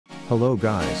Hello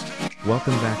guys,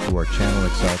 welcome back to our channel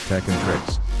Excel Tech and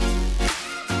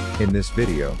Tricks. In this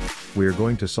video, we are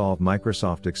going to solve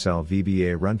Microsoft Excel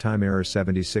VBA Runtime Error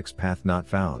 76 Path Not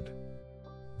Found.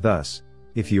 Thus,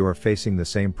 if you are facing the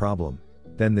same problem,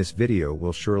 then this video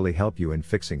will surely help you in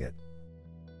fixing it.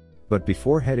 But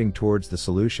before heading towards the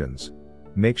solutions,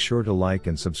 make sure to like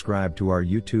and subscribe to our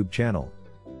YouTube channel.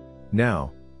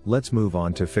 Now, let's move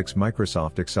on to fix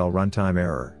Microsoft Excel Runtime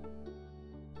Error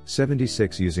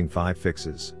 76 using 5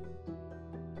 fixes.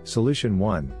 Solution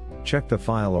 1, check the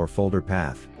file or folder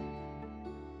path.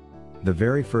 The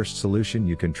very first solution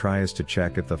you can try is to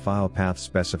check if the file path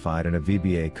specified in a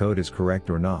VBA code is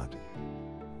correct or not.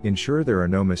 Ensure there are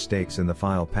no mistakes in the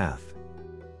file path.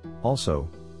 Also,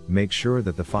 make sure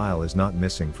that the file is not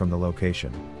missing from the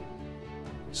location.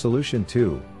 Solution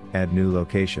 2, add new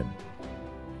location.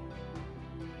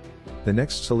 The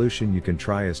next solution you can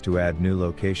try is to add new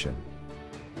location.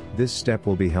 This step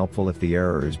will be helpful if the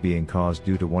error is being caused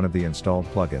due to one of the installed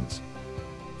plugins.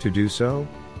 To do so,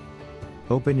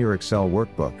 open your Excel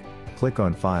workbook, click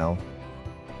on File,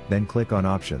 then click on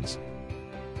Options.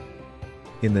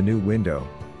 In the new window,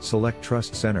 select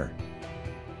Trust Center.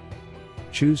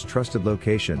 Choose Trusted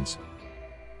Locations,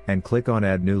 and click on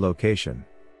Add New Location.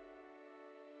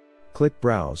 Click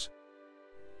Browse.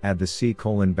 Add the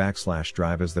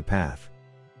C:\drive as the path.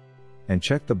 And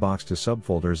check the box to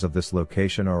subfolders of this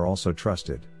location are also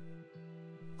trusted.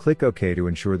 Click OK to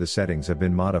ensure the settings have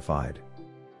been modified.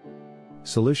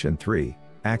 Solution 3,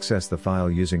 access the file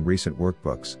using recent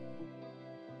workbooks.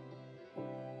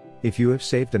 If you have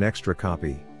saved an extra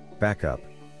copy, backup,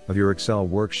 of your Excel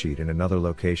worksheet in another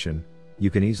location, you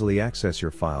can easily access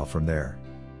your file from there.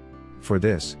 For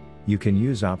this, you can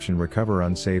use option Recover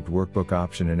Unsaved Workbook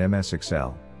option in MS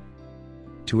Excel.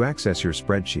 To access your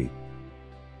spreadsheet,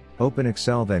 open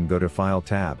Excel, then go to File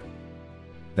tab.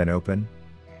 Then Open.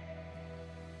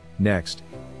 Next,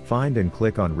 find and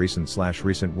click on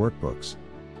Recent/Recent Workbooks.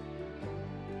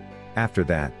 After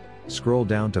that, scroll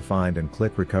down to find and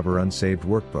click Recover Unsaved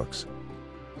Workbooks.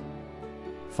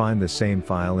 Find the same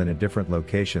file in a different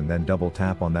location, then double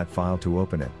tap on that file to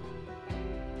open it.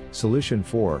 Solution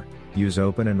 4, use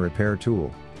Open and Repair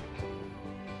tool.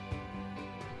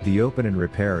 The Open and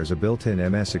Repair is a built-in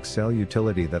MS Excel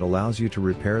utility that allows you to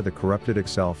repair the corrupted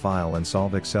Excel file and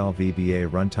solve Excel VBA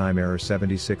Runtime Error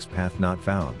 76 Path Not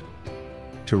Found.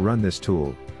 To run this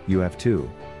tool, you have to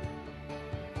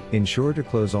ensure to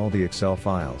close all the Excel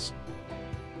files.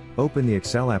 Open the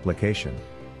Excel application.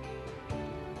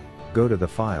 Go to the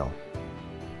File.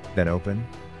 Then Open.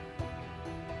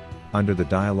 Under the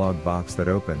dialog box that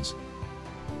opens,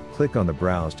 click on the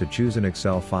Browse to choose an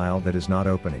Excel file that is not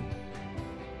opening.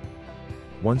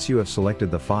 Once you have selected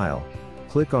the file,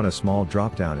 click on a small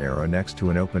drop-down arrow next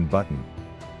to an Open button.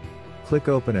 Click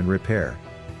Open and Repair.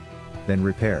 Then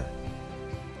Repair.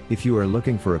 If you are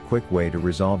looking for a quick way to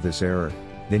resolve this error,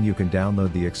 then you can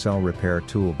download the Excel Repair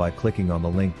tool by clicking on the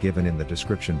link given in the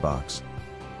description box.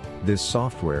 This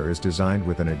software is designed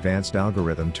with an advanced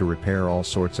algorithm to repair all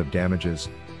sorts of damages,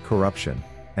 corruption,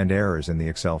 and errors in the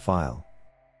Excel file.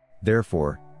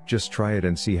 Therefore, just try it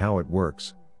and see how it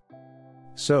works.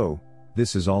 So,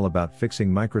 this is all about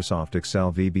fixing Microsoft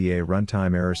Excel VBA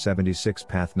Runtime Error 76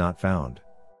 Path Not Found.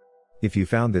 If you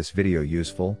found this video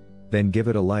useful, then give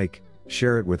it a like,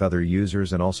 share it with other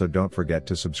users, and also don't forget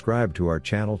to subscribe to our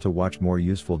channel to watch more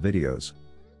useful videos.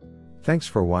 Thanks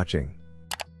for watching.